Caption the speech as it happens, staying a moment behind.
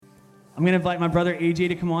I'm going to invite my brother AJ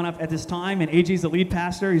to come on up at this time, and AJ's the lead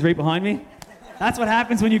pastor. He's right behind me. That's what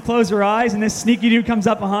happens when you close your eyes and this sneaky dude comes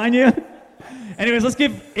up behind you. Anyways, let's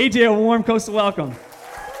give AJ a warm coastal welcome.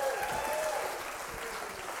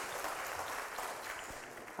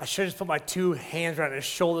 I should have just put my two hands around his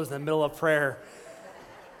shoulders in the middle of prayer.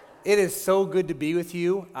 It is so good to be with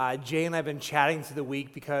you. Jay and I have been chatting through the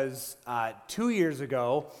week because 2 years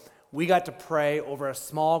ago, we got to pray over a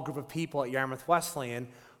small group of people at Yarmouth Wesleyan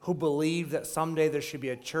who believed that someday there should be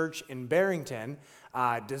a church in Barrington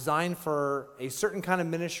designed for a certain kind of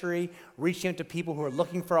ministry, reaching out to people who are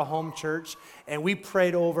looking for a home church. And we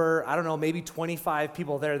prayed over, maybe 25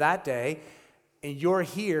 people there that day. And you're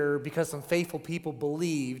here because some faithful people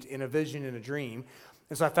believed in a vision and a dream.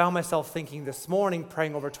 And so I found myself thinking this morning,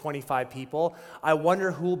 praying over 25 people, I wonder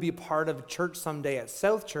who will be a part of church someday at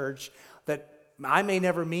South Church that I may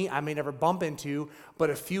never meet, I may never bump into, but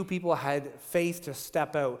a few people had faith to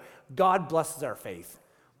step out. God blesses our faith.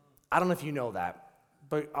 I don't know if you know that,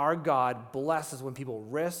 but our God blesses when people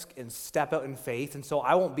risk and step out in faith. And so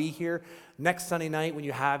I won't be here next Sunday night when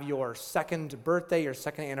you have your second birthday, your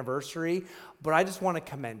second anniversary, but I just want to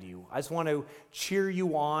commend you. I just want to cheer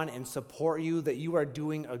you on and support you that you are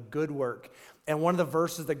doing a good work. And one of the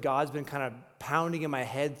verses that God's been kind of pounding in my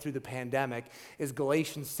head through the pandemic is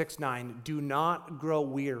Galatians 6:9. Do not grow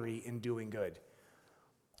weary in doing good.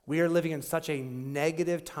 We are living in such a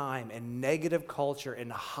negative time and negative culture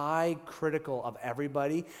and high critical of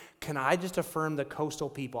everybody. Can I just affirm the coastal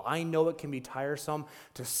people? I know it can be tiresome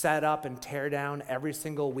to set up and tear down every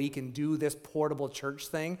single week and do this portable church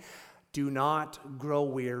thing. Do not grow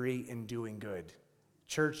weary in doing good.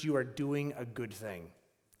 Church, you are doing a good thing.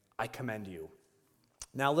 I commend you.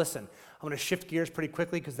 Now listen, I'm going to shift gears pretty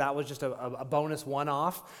quickly because that was just a bonus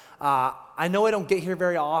one-off. I know I don't get here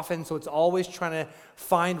very often, so it's always trying to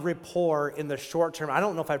find rapport in the short term. I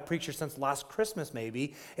don't know if I've preached here since last Christmas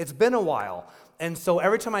maybe. It's been a while. And so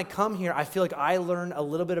every time I come here, I feel like I learn a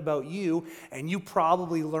little bit about you, and you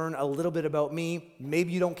probably learn a little bit about me.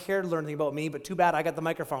 Maybe you don't care to learn anything about me, but too bad I got the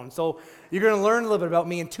microphone. So you're going to learn a little bit about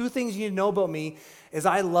me, and two things you need to know about me is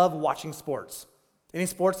I love watching sports. Any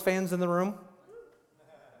sports fans in the room?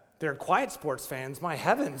 They're quiet sports fans, my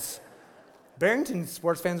heavens. Barrington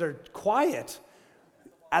sports fans are quiet.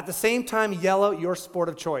 At the same time, yell out your sport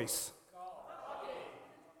of choice.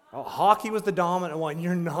 Oh, hockey was the dominant one.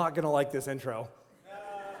 You're not going to like this intro.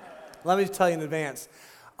 Let me just tell you in advance.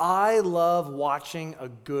 I love watching a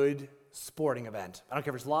good sporting event. I don't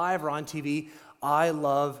care if it's live or on TV. I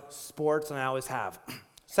love sports, and I always have.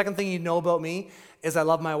 Second thing you know about me is I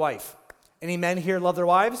love my wife. Any men here love their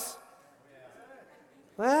wives?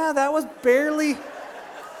 Well, that was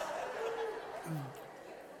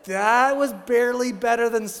barely better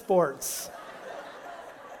than sports.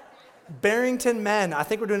 Barrington men. I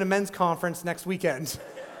think we're doing a men's conference next weekend.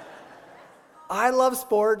 I love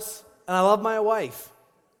sports, and I love my wife.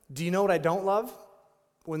 Do you know what I don't love?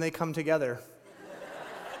 When they come together.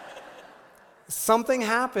 Something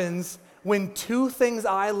happens when two things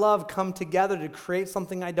I love come together to create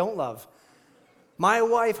something I don't love. My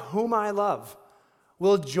wife, whom I love,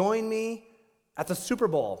 will join me at the Super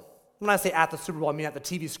Bowl. When I say at the Super Bowl, I mean at the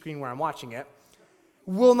TV screen where I'm watching it.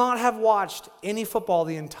 Will not have watched any football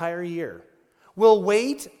the entire year. Will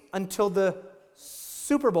wait until the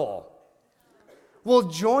Super Bowl. Will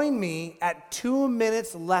join me at 2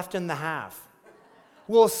 minutes left in the half.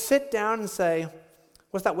 Will sit down and say,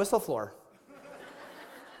 "What's that whistle for?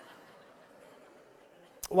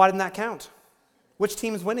 Why didn't that count? Which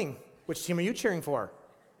team's winning? Which team are you cheering for?"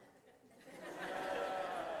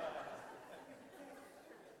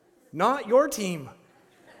 Not your team.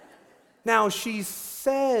 Now, she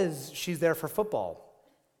says she's there for football,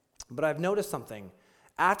 but I've noticed something.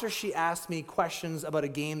 After she asks me questions about a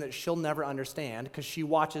game that she'll never understand, because she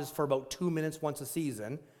watches for about 2 minutes once a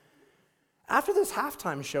season, after this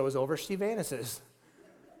halftime show is over, she vanishes.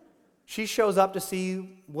 She shows up to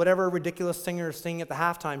see whatever ridiculous singer is singing at the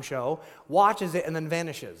halftime show, watches it, and then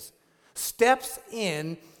vanishes. Steps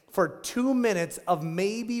in for 2 minutes of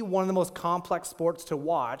maybe one of the most complex sports to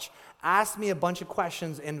watch, ask me a bunch of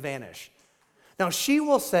questions, and vanish. Now, she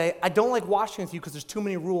will say, "I don't like watching with you because there's too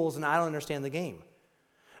many rules and I don't understand the game."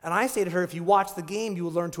 And I say to her, if you watch the game, you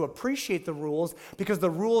will learn to appreciate the rules because the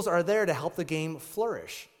rules are there to help the game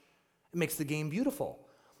flourish. It makes the game beautiful.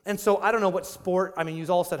 And so I don't know what sport, you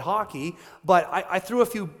all said hockey, but I threw a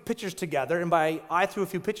few pictures together, and by I threw a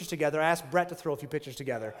few pictures together, I asked Brett to throw a few pictures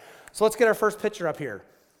together. So let's get our first picture up here.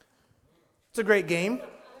 It's a great game.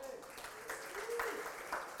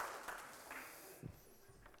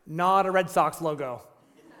 Not a Red Sox logo.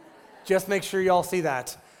 Just make sure you all see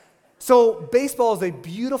that. So baseball is a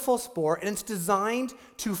beautiful sport, and it's designed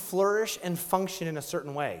to flourish and function in a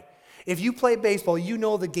certain way. If you play baseball, you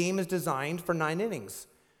know the game is designed for 9 innings.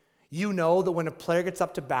 You know that when a player gets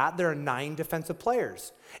up to bat, there are 9 defensive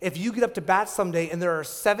players. If you get up to bat someday and there are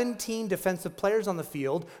 17 defensive players on the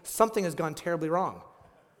field, something has gone terribly wrong.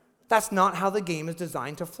 That's not how the game is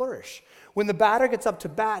designed to flourish. When the batter gets up to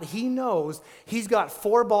bat, he knows he's got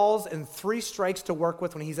 4 balls and 3 strikes to work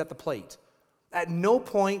with when he's at the plate. At no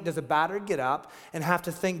point does a batter get up and have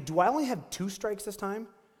to think, do I only have 2 strikes this time?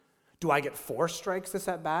 Do I get 4 strikes this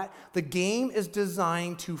at bat? The game is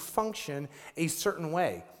designed to function a certain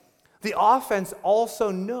way. The offense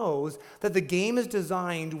also knows that the game is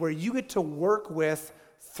designed where you get to work with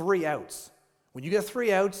 3 outs. When you get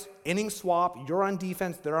 3 outs, inning swap, you're on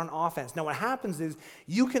defense, they're on offense. Now what happens is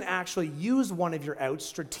you can actually use one of your outs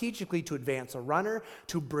strategically to advance a runner,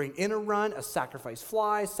 to bring in a run, a sacrifice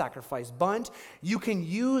fly, sacrifice bunt. You can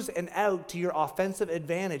use an out to your offensive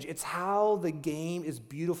advantage. It's how the game is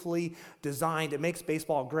beautifully designed. It makes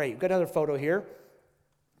baseball great. We've got another photo here.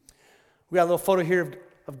 We got a little photo here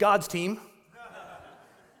of God's team.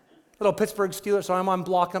 Little Pittsburgh Steelers, so I'm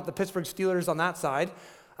blocking up the Pittsburgh Steelers on that side.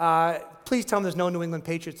 Please tell them there's no New England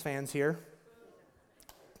Patriots fans here.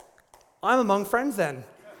 I'm among friends then.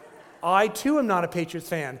 I too am not a Patriots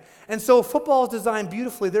fan. And so football is designed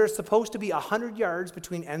beautifully. There's supposed to be 100 yards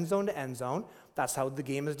between end zone to end zone. That's how the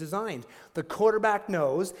game is designed. The quarterback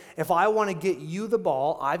knows if I want to get you the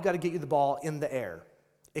ball, I've got to get you the ball in the air.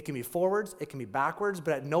 It can be forwards, it can be backwards,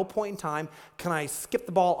 but at no point in time can I skip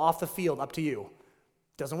the ball off the field up to you.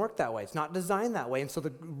 Doesn't work that way. It's not designed that way. And so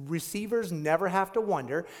the receivers never have to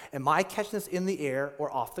wonder, am I catching this in the air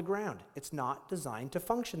or off the ground? It's not designed to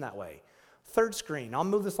function that way. Third screen. I'll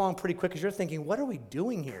move this along pretty quick because you're thinking, what are we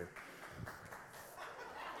doing here?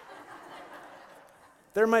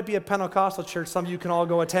 There might be a Pentecostal church some of you can all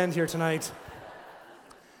go attend here tonight.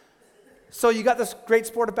 So you got this great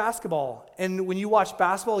sport of basketball. And when you watch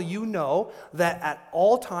basketball, you know that at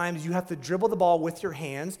all times you have to dribble the ball with your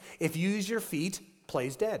hands. If you use your feet,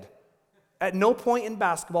 play's dead. At no point in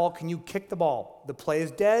basketball can you kick the ball. The play is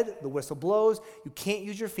dead, the whistle blows, you can't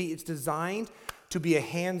use your feet. It's designed to be a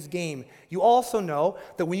hands game. You also know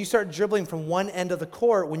that when you start dribbling from one end of the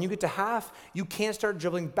court, when you get to half, you can't start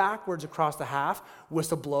dribbling backwards across the half.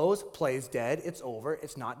 Whistle blows, play is dead, it's over.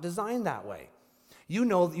 It's not designed that way. You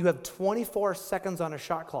know that you have 24 seconds on a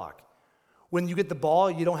shot clock. When you get the ball,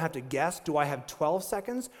 you don't have to guess, do I have 12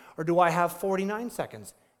 seconds or do I have 49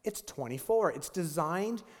 seconds? It's 24. It's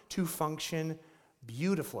designed to function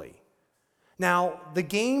beautifully. Now, the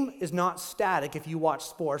game is not static if you watch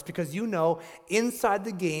sports because you know inside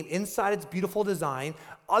the game, inside its beautiful design,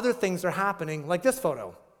 other things are happening like this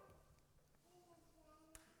photo.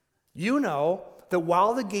 You know that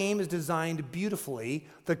while the game is designed beautifully,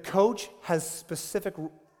 the coach has specific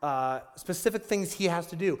things he has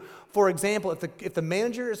to do. For example, if the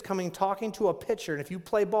manager is talking to a pitcher, and if you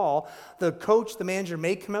play ball, the coach, the manager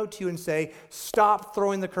may come out to you and say, stop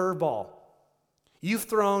throwing the curveball. You've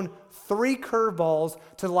thrown 3 curveballs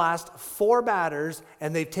to the last 4 batters,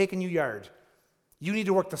 and they've taken you yard. You need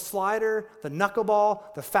to work the slider, the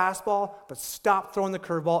knuckleball, the fastball, but stop throwing the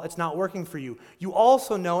curveball. It's not working for you. You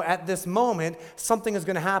also know at this moment something is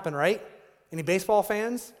going to happen, right? Any baseball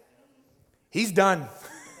fans? He's done.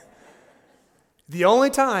 The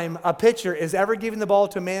only time a pitcher is ever giving the ball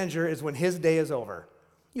to a manager is when his day is over.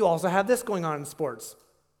 You also have this going on in sports.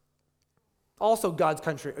 Also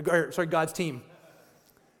God's team.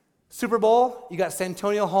 Super Bowl, you got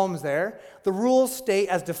Santonio Holmes there. The rules state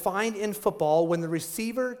as defined in football, when the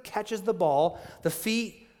receiver catches the ball, the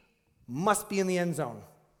feet must be in the end zone.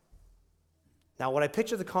 Now, what I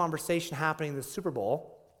picture the conversation happening in the Super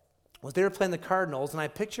Bowl was they were playing the Cardinals, and I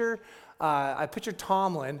picture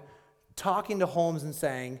Tomlin talking to Holmes and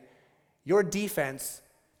saying, your defense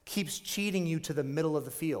keeps cheating you to the middle of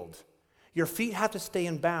the field. Your feet have to stay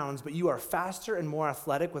in bounds, but you are faster and more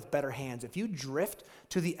athletic with better hands. If you drift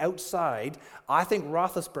to the outside, I think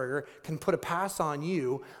Roethlisberger can put a pass on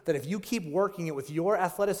you that if you keep working it with your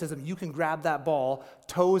athleticism, you can grab that ball,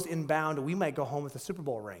 toes inbound, and we might go home with a Super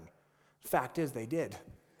Bowl ring. Fact is, they did.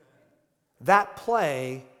 That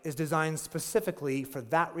play is designed specifically for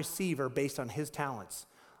that receiver based on his talents.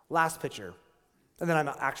 Last picture, and then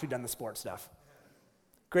I'm actually done the sports stuff.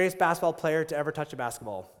 Greatest basketball player to ever touch a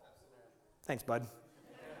basketball. Thanks, bud.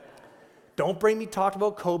 Don't bring me talk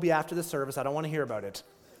about Kobe after the service. I don't want to hear about it.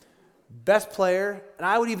 Best player, and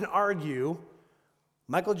I would even argue,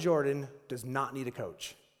 Michael Jordan does not need a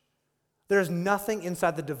coach. There's nothing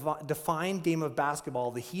inside the defined game of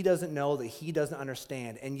basketball that he doesn't know, that he doesn't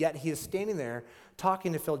understand, and yet he is standing there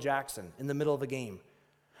talking to Phil Jackson in the middle of a game.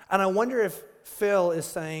 And I wonder if Phil is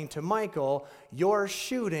saying to Michael, you're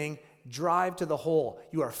shooting, drive to the hole.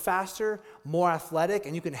 You are faster, more athletic,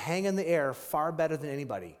 and you can hang in the air far better than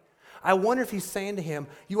anybody. I wonder if he's saying to him,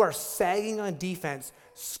 you are sagging on defense,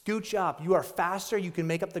 scooch up. You are faster, you can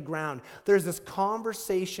make up the ground. There's this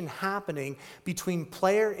conversation happening between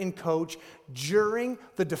player and coach during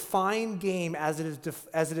the defined game as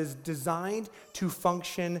it is designed to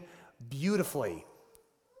function beautifully.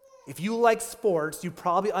 If you like sports, you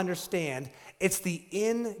probably understand it's the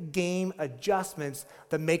in-game adjustments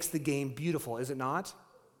that makes the game beautiful, is it not?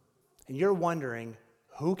 And you're wondering,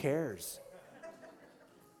 who cares?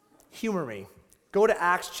 Humor me. Go to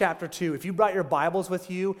Acts chapter 2. If you brought your Bibles with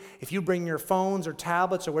you, if you bring your phones or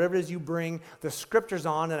tablets or whatever it is you bring the scriptures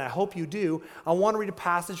on, and I hope you do, I want to read a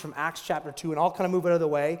passage from Acts chapter 2, and I'll kind of move it out of the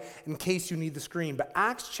way in case you need the screen. But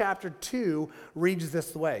Acts chapter 2 reads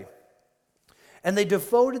this way. And they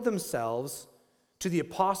devoted themselves to the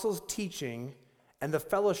apostles' teaching and the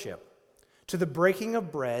fellowship, to the breaking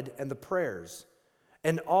of bread and the prayers.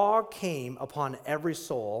 And awe came upon every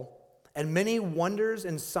soul, and many wonders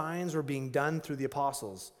and signs were being done through the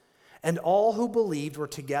apostles. And all who believed were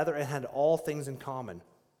together and had all things in common.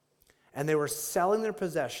 And they were selling their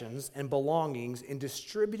possessions and belongings and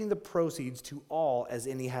distributing the proceeds to all as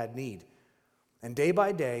any had need. And day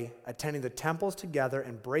by day, attending the temples together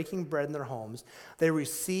and breaking bread in their homes, they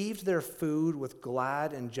received their food with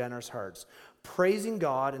glad and generous hearts, praising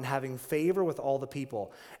God and having favor with all the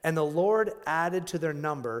people. And the Lord added to their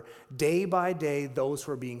number day by day those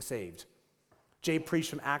who were being saved. Jay preached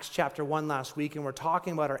from Acts chapter 1 last week, and we're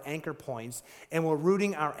talking about our anchor points, and we're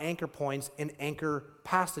rooting our anchor points in anchor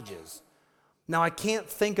passages. Now, I can't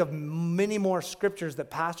think of many more scriptures that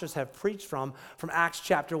pastors have preached from Acts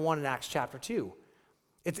chapter 1 and Acts chapter 2.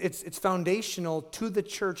 It's foundational to the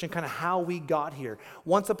church and kind of how we got here.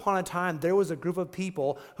 Once upon a time, there was a group of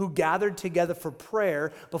people who gathered together for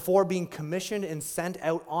prayer before being commissioned and sent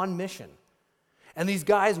out on mission. And these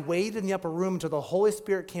guys waited in the upper room until the Holy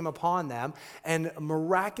Spirit came upon them, and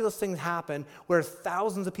miraculous things happened where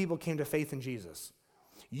thousands of people came to faith in Jesus.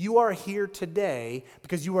 You are here today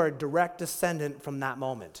because you are a direct descendant from that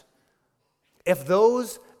moment. If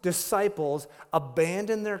those disciples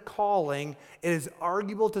abandoned their calling, it is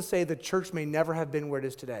arguable to say the church may never have been where it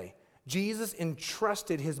is today. Jesus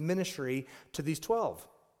entrusted his ministry to these 12.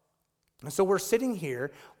 And so we're sitting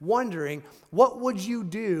here wondering, what would you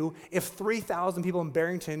do if 3,000 people in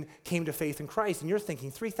Barrington came to faith in Christ? And you're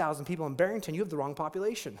thinking, 3,000 people in Barrington, you have the wrong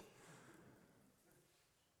population.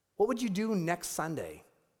 What would you do next Sunday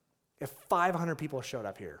if 500 people showed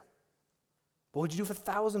up here? What would you do if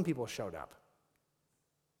 1,000 people showed up?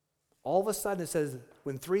 All of a sudden it says,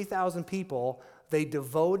 when 3,000 people, they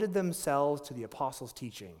devoted themselves to the apostles'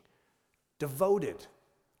 teaching. Devoted.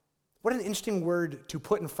 What an interesting word to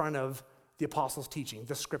put in front of the apostles' teaching,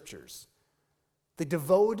 the scriptures. They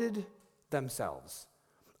devoted themselves.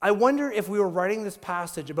 I wonder if we were writing this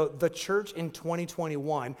passage about the church in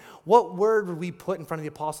 2021, what word would we put in front of the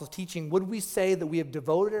apostles' teaching? Would we say that we have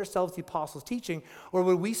devoted ourselves to the apostles' teaching, or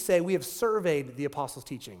would we say we have surveyed the apostles'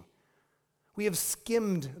 teaching? We have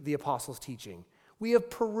skimmed the apostles' teaching. We have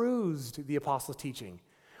perused the apostles' teaching.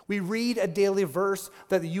 We read a daily verse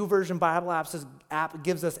that the YouVersion Bible app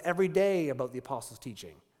gives us every day about the apostles'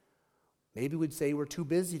 teaching. Maybe we'd say we're too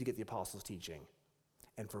busy to get the apostles' teaching.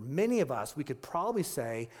 And for many of us, we could probably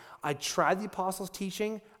say, I tried the apostles'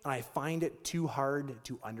 teaching, and I find it too hard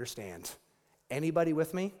to understand. Anybody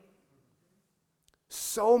with me?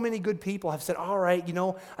 So many good people have said, all right,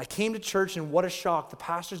 I came to church, and what a shock. The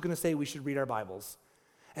pastor's going to say we should read our Bibles.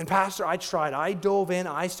 And pastor, I tried. I dove in.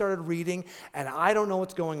 I started reading, and I don't know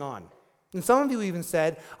what's going on. And some of you even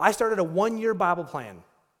said, I started a 1-year Bible plan.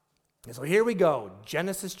 And so here we go,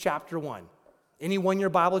 Genesis chapter 1. Any 1-year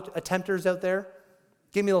Bible attempters out there?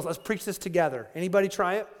 Give me those. Let's preach this together. Anybody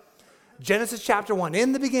try it? Genesis chapter 1.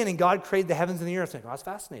 In the beginning, God created the heavens and the earth. Oh, that's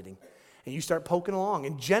fascinating. And you start poking along.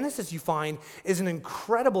 And Genesis, you find, is an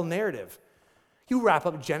incredible narrative. You wrap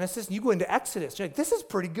up Genesis and you go into Exodus. You're like, this is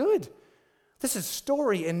pretty good. This is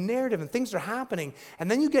story and narrative and things are happening.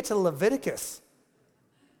 And then you get to Leviticus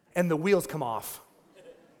and the wheels come off.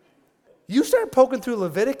 You start poking through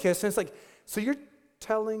Leviticus and it's like, so you're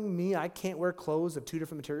telling me I can't wear clothes of 2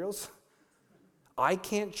 different materials? I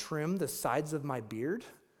can't trim the sides of my beard?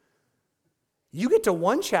 You get to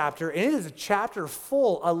 1 chapter and it is a chapter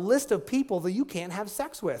full, a list of people that you can't have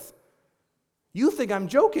sex with. You think I'm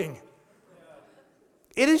joking.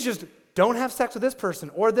 It is just, don't have sex with this person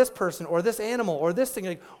or this animal or this thing.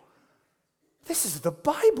 Like, this is the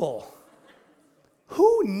Bible.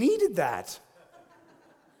 Who needed that?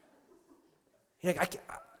 You're like,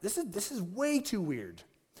 this is way too weird.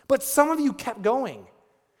 But some of you kept going,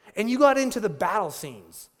 and you got into the battle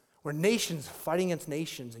scenes where nations fighting against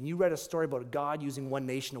nations, and you read a story about God using one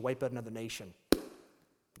nation to wipe out another nation.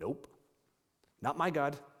 Nope. Not my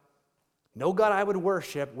God. No God I would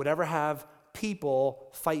worship would ever have people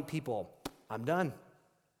fight people. I'm done.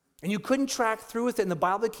 And you couldn't track through with it, and the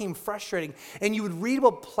Bible became frustrating, and you would read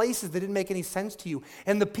about places that didn't make any sense to you,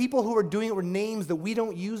 and the people who were doing it were names that we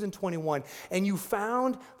don't use in 21, and you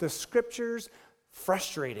found the scriptures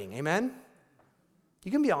frustrating. Amen?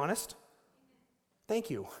 You can be honest.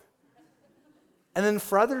 Thank you. And then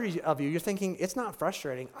for other of you, you're thinking, it's not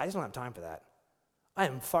frustrating. I just don't have time for that. I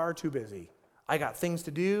am far too busy. I got things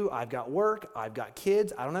to do. I've got work. I've got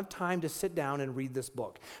kids. I don't have time to sit down and read this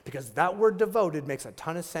book because that word devoted makes a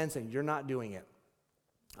ton of sense and you're not doing it.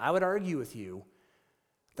 I would argue with you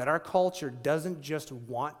that our culture doesn't just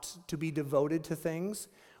want to be devoted to things.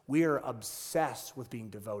 We are obsessed with being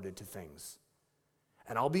devoted to things.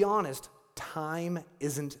 And I'll be honest, time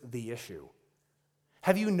isn't the issue.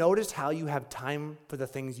 Have you noticed how you have time for the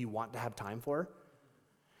things you want to have time for?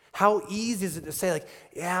 How easy is it to say, like,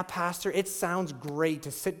 yeah, Pastor, it sounds great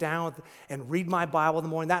to sit down and read my Bible in the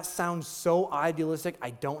morning. That sounds so idealistic. I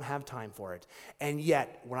don't have time for it. And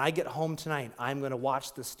yet, when I get home tonight, I'm going to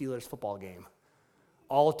watch the Steelers football game.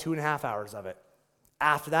 All 2.5 hours of it.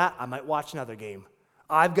 After that, I might watch another game.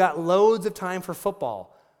 I've got loads of time for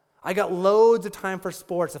football. I got loads of time for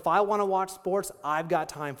sports. If I want to watch sports, I've got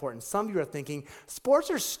time for it. And some of you are thinking,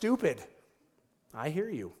 sports are stupid. I hear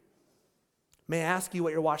you. May I ask you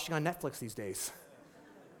what you're watching on Netflix these days?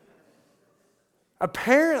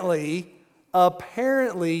 Apparently,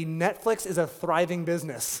 Netflix is a thriving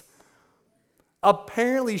business.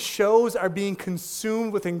 Apparently, shows are being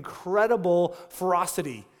consumed with incredible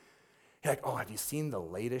ferocity. You're like, oh, have you seen the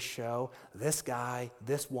latest show? This guy,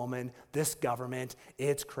 this woman, this government,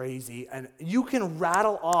 it's crazy. And you can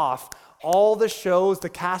rattle off all the shows,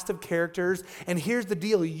 the cast of characters, and here's the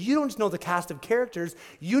deal. You don't just know the cast of characters,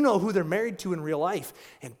 you know who they're married to in real life.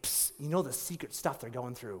 And you know the secret stuff they're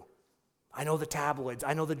going through. I know the tabloids,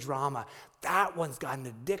 I know the drama. That one's got an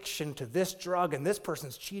addiction to this drug, and this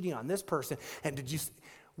person's cheating on this person. And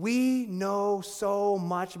we know so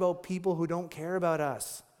much about people who don't care about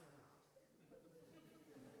us.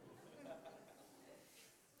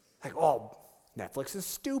 Like, oh, Netflix is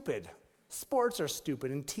stupid. Sports are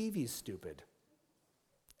stupid and TV's stupid.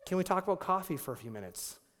 Can we talk about coffee for a few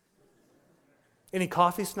minutes? Any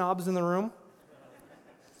coffee snobs in the room?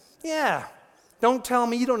 Yeah. Don't tell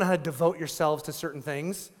me you don't know how to devote yourselves to certain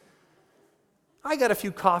things. I got a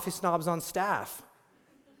few coffee snobs on staff.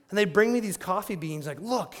 And they bring me these coffee beans like,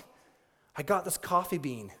 look, I got this coffee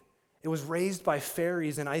bean. It was raised by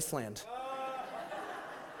fairies in Iceland.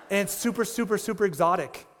 And it's super, super, super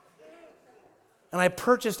exotic. And I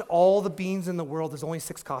purchased all the beans in the world. There's only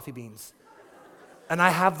 6 coffee beans. And I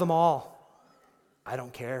have them all. I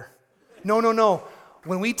don't care. No.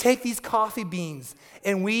 When we take these coffee beans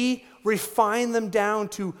and we refine them down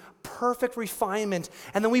to perfect refinement,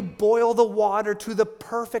 and then we boil the water to the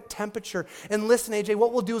perfect temperature. And listen, AJ,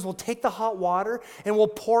 what we'll do is we'll take the hot water and we'll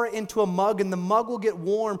pour it into a mug, and the mug will get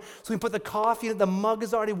warm. So we put the coffee in it. The mug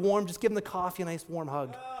is already warm. Just give them the coffee a nice warm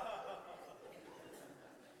hug.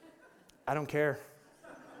 I don't care.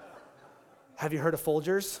 Have you heard of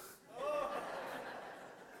Folgers?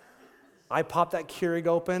 I pop that Keurig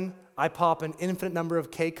open. I pop an infinite number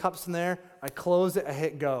of K-cups in there. I close it. I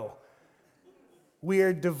hit go. We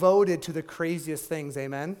are devoted to the craziest things,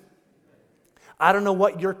 amen? I don't know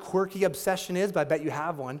what your quirky obsession is, but I bet you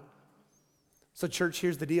have one. So church,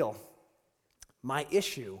 here's the deal. My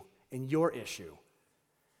issue and your issue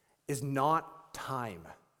is not time.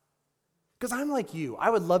 Because I'm like you. I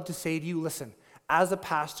would love to say to you, listen, as a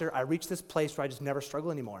pastor, I reach this place where I just never struggle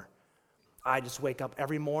anymore. I just wake up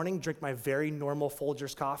every morning, drink my very normal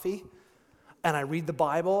Folgers coffee, and I read the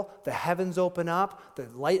Bible. The heavens open up. The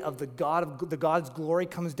light of the God's glory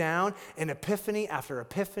comes down, and epiphany after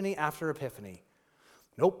epiphany after epiphany.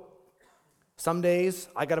 Nope. Some days,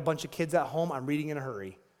 I got a bunch of kids at home. I'm reading in a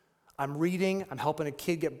hurry. I'm reading. I'm helping a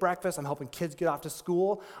kid get breakfast. I'm helping kids get off to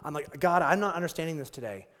school. I'm like, God, I'm not understanding this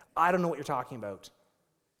today. I don't know what you're talking about.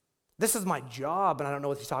 This is my job, and I don't know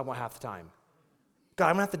what he's talking about half the time. God,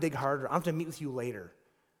 I'm going to have to dig harder. I'm going to have to meet with you later.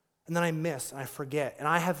 And then I miss, and I forget, and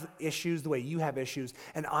I have issues the way you have issues,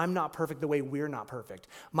 and I'm not perfect the way we're not perfect.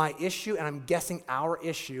 My issue, and I'm guessing our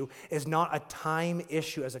issue, is not a time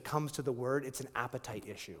issue as it comes to the word. It's an appetite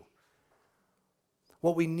issue.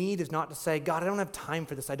 What we need is not to say, God, I don't have time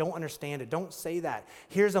for this. I don't understand it. Don't say that.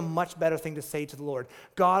 Here's a much better thing to say to the Lord.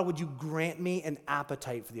 God, would you grant me an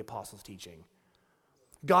appetite for the apostles' teaching?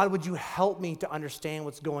 God, would you help me to understand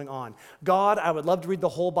what's going on? God, I would love to read the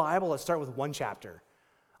whole Bible. Let's start with one chapter.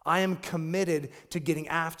 I am committed to getting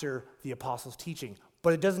after the apostles' teaching.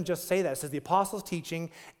 But it doesn't just say that. It says the apostles'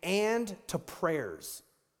 teaching and to prayers.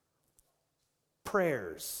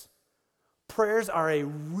 Prayers. Prayers are a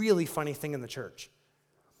really funny thing in the church.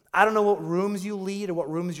 I don't know what rooms you lead or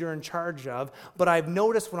what rooms you're in charge of, but I've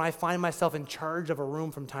noticed when I find myself in charge of a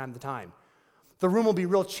room from time to time, the room will be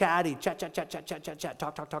real chatty, chat,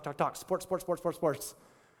 talk, sports.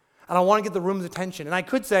 And I want to get the room's attention. And I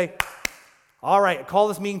could say, all right, call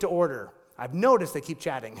this meeting to order. I've noticed they keep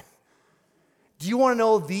chatting. Do you want to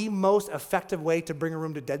know the most effective way to bring a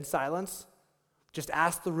room to dead silence? Just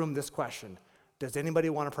ask the room this question. Does anybody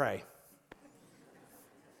want to pray?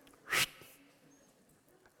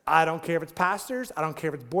 I don't care if it's pastors. I don't care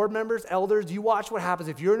if it's board members, elders. You watch what happens.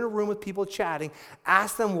 If you're in a room with people chatting,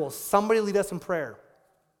 ask them, will somebody lead us in prayer?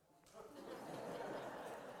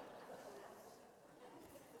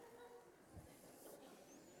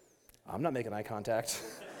 I'm not making eye contact.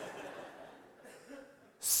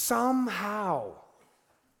 Somehow,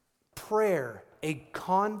 prayer, a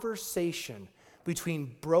conversation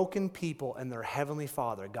between broken people and their Heavenly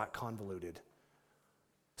Father got convoluted.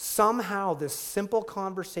 Somehow, this simple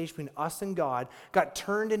conversation between us and God got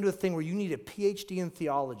turned into a thing where you need a PhD in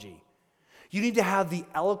theology. You need to have the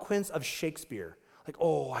eloquence of Shakespeare. Like,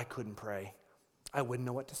 oh, I couldn't pray. I wouldn't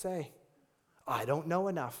know what to say. I don't know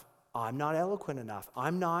enough. I'm not eloquent enough.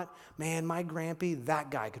 I'm not, man, my grampy, that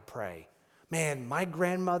guy could pray. Man, my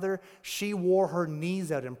grandmother, she wore her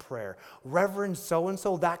knees out in prayer. Reverend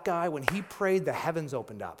so-and-so, that guy, when he prayed, the heavens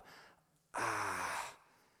opened up.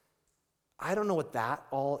 I don't know what that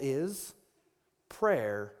all is.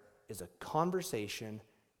 Prayer is a conversation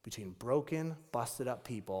between broken, busted up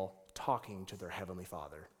people talking to their Heavenly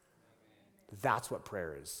Father. That's what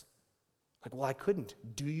prayer is. Like, well, I couldn't.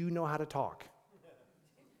 Do you know how to talk?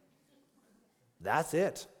 That's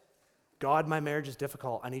it. God, my marriage is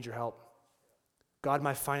difficult. I need your help. God,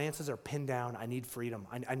 my finances are pinned down. I need freedom.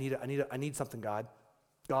 I need something, God.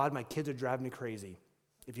 God, my kids are driving me crazy.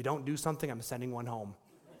 If you don't do something, I'm sending one home.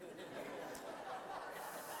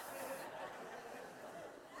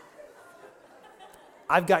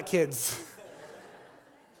 I've got kids.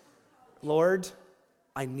 Lord,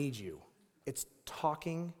 I need you. It's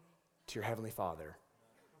talking to your Heavenly Father.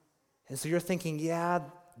 And so you're thinking, yeah,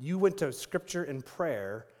 you went to Scripture and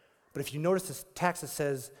prayer, but if you notice this text, it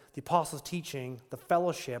says the apostles' teaching, the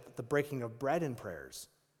fellowship, the breaking of bread and prayers.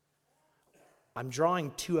 I'm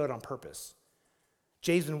drawing two out on purpose.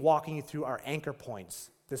 Jay's been walking you through our anchor points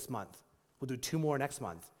this month. We'll do two more next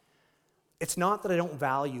month. It's not that I don't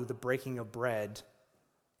value the breaking of bread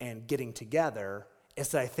and getting together, it's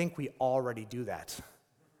that I think we already do that.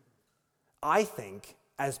 I think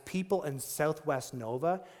as people in Southwest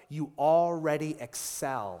Nova, you already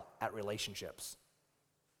excel at relationships.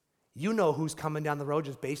 You know who's coming down the road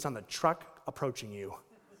just based on the truck approaching you.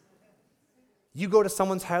 You go to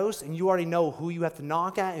someone's house and you already know who you have to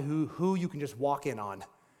knock at and who you can just walk in on.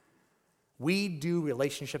 We do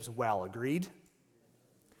relationships well, agreed?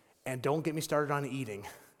 And don't get me started on eating.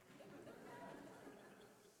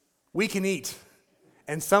 We can eat,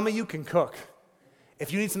 and some of you can cook.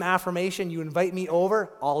 If you need some affirmation, you invite me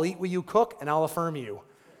over, I'll eat what you cook, and I'll affirm you.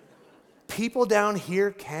 People down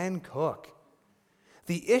here can cook.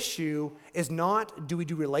 The issue is not do we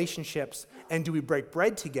do relationships and do we break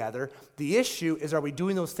bread together. The issue is are we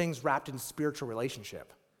doing those things wrapped in spiritual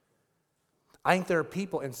relationship? I think there are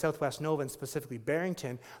people in Southwest Nova, and specifically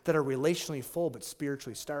Barrington, that are relationally full but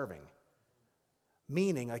spiritually starving.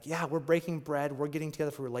 Meaning, like, yeah, we're breaking bread, we're getting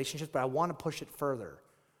together for relationships, but I want to push it further.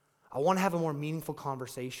 I want to have a more meaningful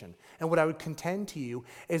conversation. And what I would contend to you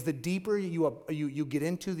is the deeper you get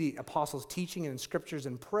into the apostles' teaching and scriptures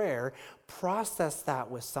and prayer, process that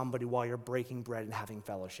with somebody while you're breaking bread and having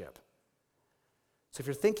fellowship. So if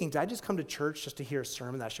you're thinking, did I just come to church just to hear a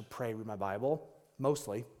sermon that I should pray, read my Bible?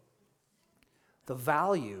 Mostly. The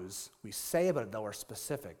values we say about it, though, are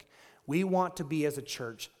specific. We want to be, as a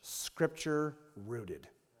church, Scripture-rooted.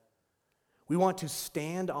 We want to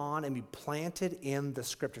stand on and be planted in the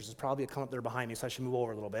Scriptures. There's probably a come up there behind me, so I should move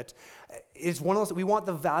over a little bit. It's one of those, we want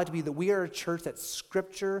the value to be that we are a church that's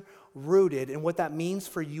Scripture-rooted, and what that means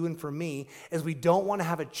for you and for me is we don't want to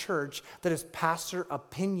have a church that is pastor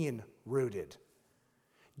opinion-rooted.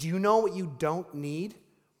 Do you know what you don't need?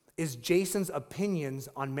 Is Jason's opinions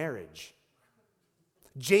on marriage.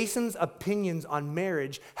 Jason's opinions on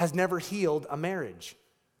marriage has never healed a marriage.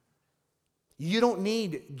 You don't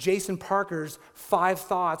need Jason Parker's 5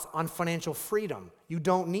 thoughts on financial freedom. You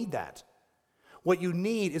don't need that. What you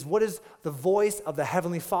need is what is the voice of the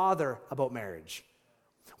Heavenly Father about marriage.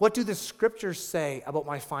 What do the scriptures say about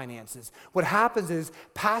my finances? What happens is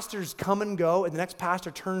pastors come and go, and the next pastor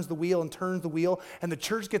turns the wheel, and the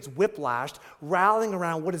church gets whiplashed, rallying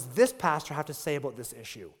around what does this pastor have to say about this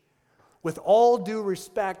issue? With all due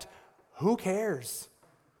respect, who cares?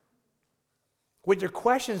 What your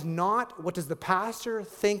question is not what does the pastor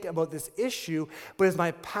think about this issue, but is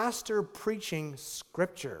my pastor preaching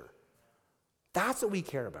scripture? That's what we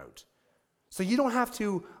care about. So you don't have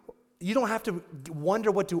to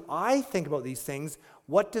wonder what do I think about these things.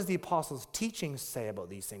 What does the apostles' teaching say about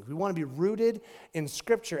these things? We want to be rooted in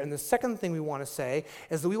scripture. And the second thing we want to say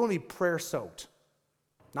is that we want to be prayer soaked.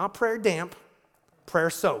 Not prayer damp, prayer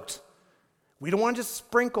soaked. We don't want to just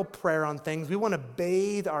sprinkle prayer on things. We want to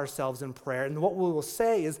bathe ourselves in prayer. And what we will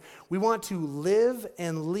say is we want to live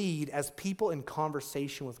and lead as people in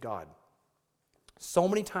conversation with God. So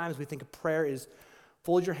many times we think of prayer is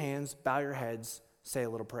fold your hands, bow your heads, say a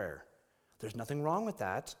little prayer. There's nothing wrong with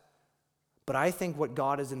that. But I think what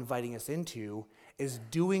God is inviting us into is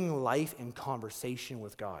doing life in conversation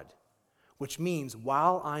with God. Which means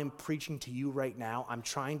while I'm preaching to you right now, I'm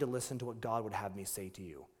trying to listen to what God would have me say to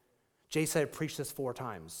you. Jay said I preached this 4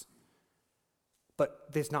 times. But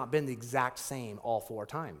it's not been the exact same all 4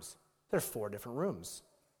 times. There's 4 different rooms.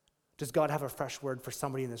 Does God have a fresh word for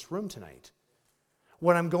somebody in this room tonight?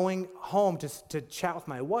 When I'm going home to chat with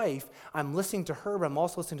my wife, I'm listening to her, but I'm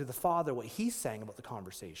also listening to the Father, what he's saying about the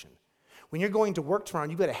conversation. When you're going to work tomorrow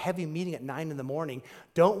and you've got a heavy meeting at 9 in the morning,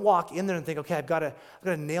 don't walk in there and think, okay, I've got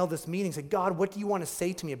to nail this meeting. Say, God, what do you want to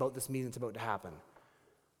say to me about this meeting that's about to happen?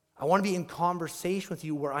 I want to be in conversation with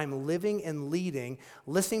you where I'm living and leading,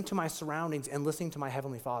 listening to my surroundings and listening to my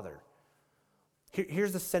Heavenly Father.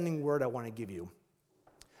 Here's the sending word I want to give you.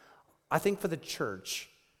 I think for the church,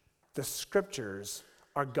 the scriptures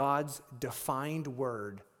are God's defined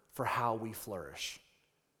word for how we flourish.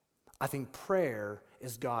 I think prayer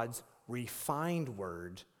is God's refined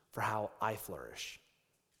word for how I flourish.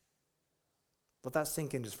 Let that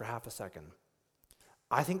sink in just for half a second.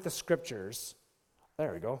 I think the scriptures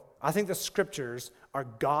are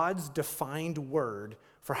God's defined word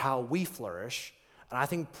for how we flourish, and I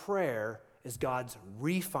think prayer is God's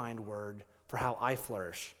refined word for how I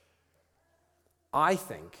flourish. I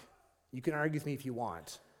think, you can argue with me if you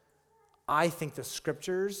want, I think the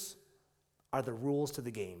scriptures are the rules to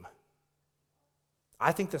the game.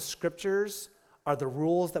 I think the scriptures are the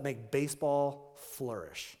rules that make baseball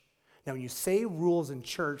flourish. Now, when you say rules in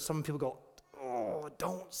church, some people go, oh,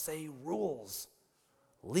 don't say rules.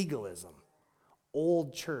 Legalism,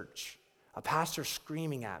 old church, a pastor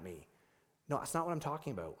screaming at me. No, that's not what I'm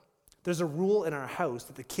talking about. There's a rule in our house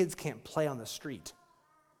that the kids can't play on the street.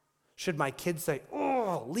 Should my kids say,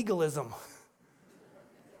 oh, legalism.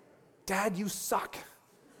 Dad, you suck.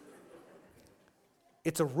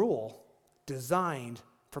 It's a rule designed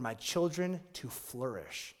for my children to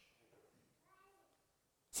flourish.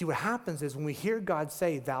 See, what happens is when we hear God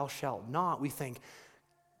say, thou shalt not, we think,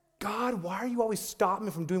 God, why are you always stopping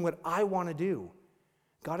me from doing what I want to do?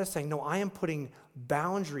 God is saying, no, I am putting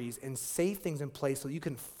boundaries and safe things in place so you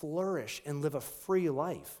can flourish and live a free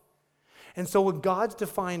life. And so when God's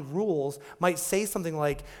defined rules might say something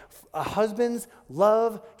like, husbands,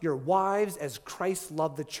 love your wives as Christ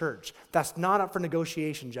loved the church. That's not up for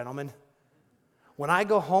negotiation, gentlemen. When I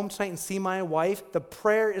go home tonight and see my wife, the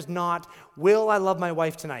prayer is not, will I love my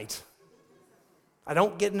wife tonight? I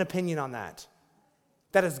don't get an opinion on that.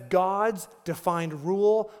 That is God's defined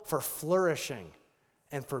rule for flourishing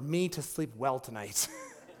and for me to sleep well tonight.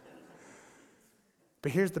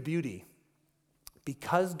 But here's the beauty.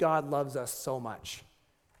 Because God loves us so much,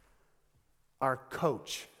 our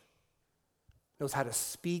coach knows how to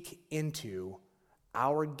speak into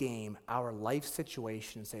our game, our life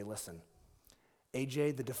situation, and say, listen,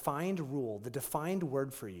 AJ, the defined rule, the defined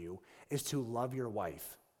word for you is to love your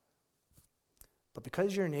wife. But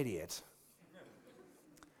because you're an idiot,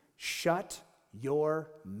 shut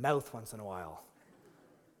your mouth once in a while.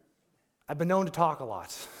 I've been known to talk a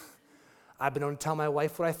lot. I've been known to tell my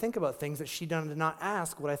wife what I think about things that she did not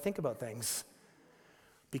ask what I think about things.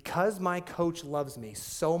 Because my coach loves me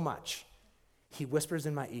so much, he whispers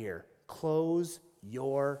in my ear, close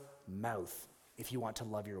your mouth if you want to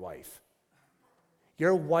love your wife.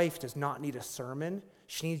 Your wife does not need a sermon.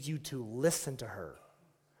 She needs you to listen to her.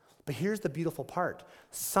 But here's the beautiful part.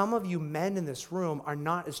 Some of you men in this room are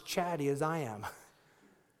not as chatty as I am.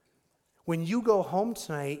 When you go home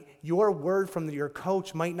tonight, your word from your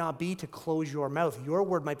coach might not be to close your mouth. Your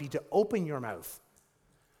word might be to open your mouth.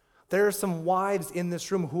 There are some wives in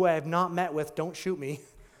this room who I have not met with. Don't shoot me.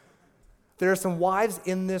 There are some wives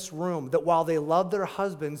in this room that while they love their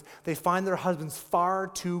husbands, they find their husbands far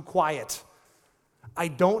too quiet. I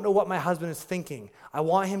don't know what my husband is thinking. I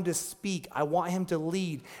want him to speak. I want him to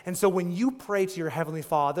lead. And so when you pray to your Heavenly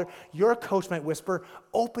Father, your coach might whisper,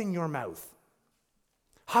 open your mouth.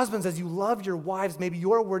 Husbands, as you love your wives, maybe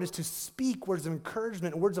your word is to speak words of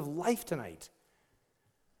encouragement and words of life tonight.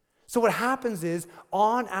 So what happens is,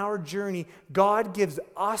 on our journey, God gives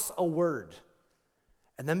us a word.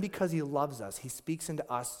 And then because he loves us, he speaks into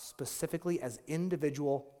us specifically as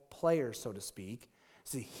individual players, so to speak.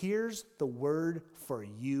 So here's the word for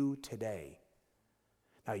you today.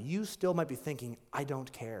 Now, you still might be thinking, I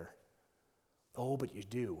don't care. Oh, but you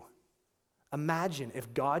do. Imagine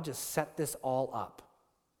if God just set this all up.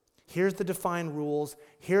 Here's the defined rules.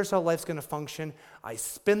 Here's how life's going to function. I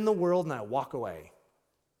spin the world and I walk away.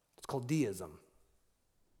 It's called deism.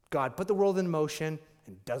 God put the world in motion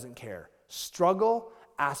and doesn't care. Struggle,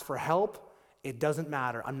 ask for help. It doesn't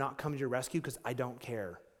matter. I'm not coming to your rescue because I don't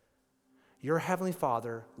care. Your Heavenly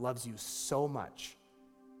Father loves you so much.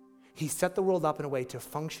 He set the world up in a way to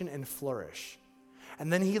function and flourish.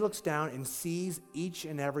 And then he looks down and sees each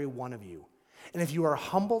and every one of you. And if you are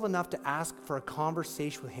humble enough to ask for a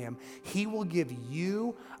conversation with him, he will give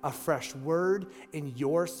you a fresh word in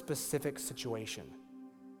your specific situation.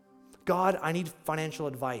 God, I need financial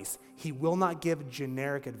advice. He will not give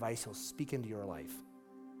generic advice. He'll speak into your life.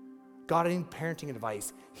 God, I need parenting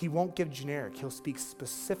advice. He won't give generic. He'll speak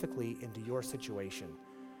specifically into your situation.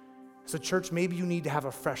 So church, maybe you need to have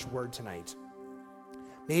a fresh word tonight.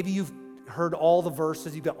 Maybe you've heard all the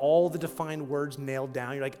verses, you've got all the defined words nailed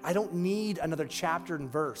down. You're like, I don't need another chapter and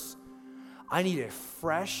verse. I need a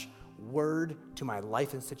fresh word to my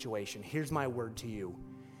life and situation. Here's my word to you.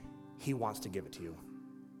 He wants to give it to you.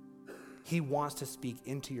 He wants to speak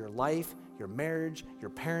into your life, your marriage,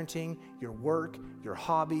 your parenting, your work, your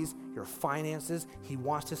hobbies, your finances. He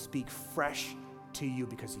wants to speak fresh to you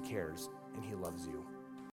because he cares and he loves you.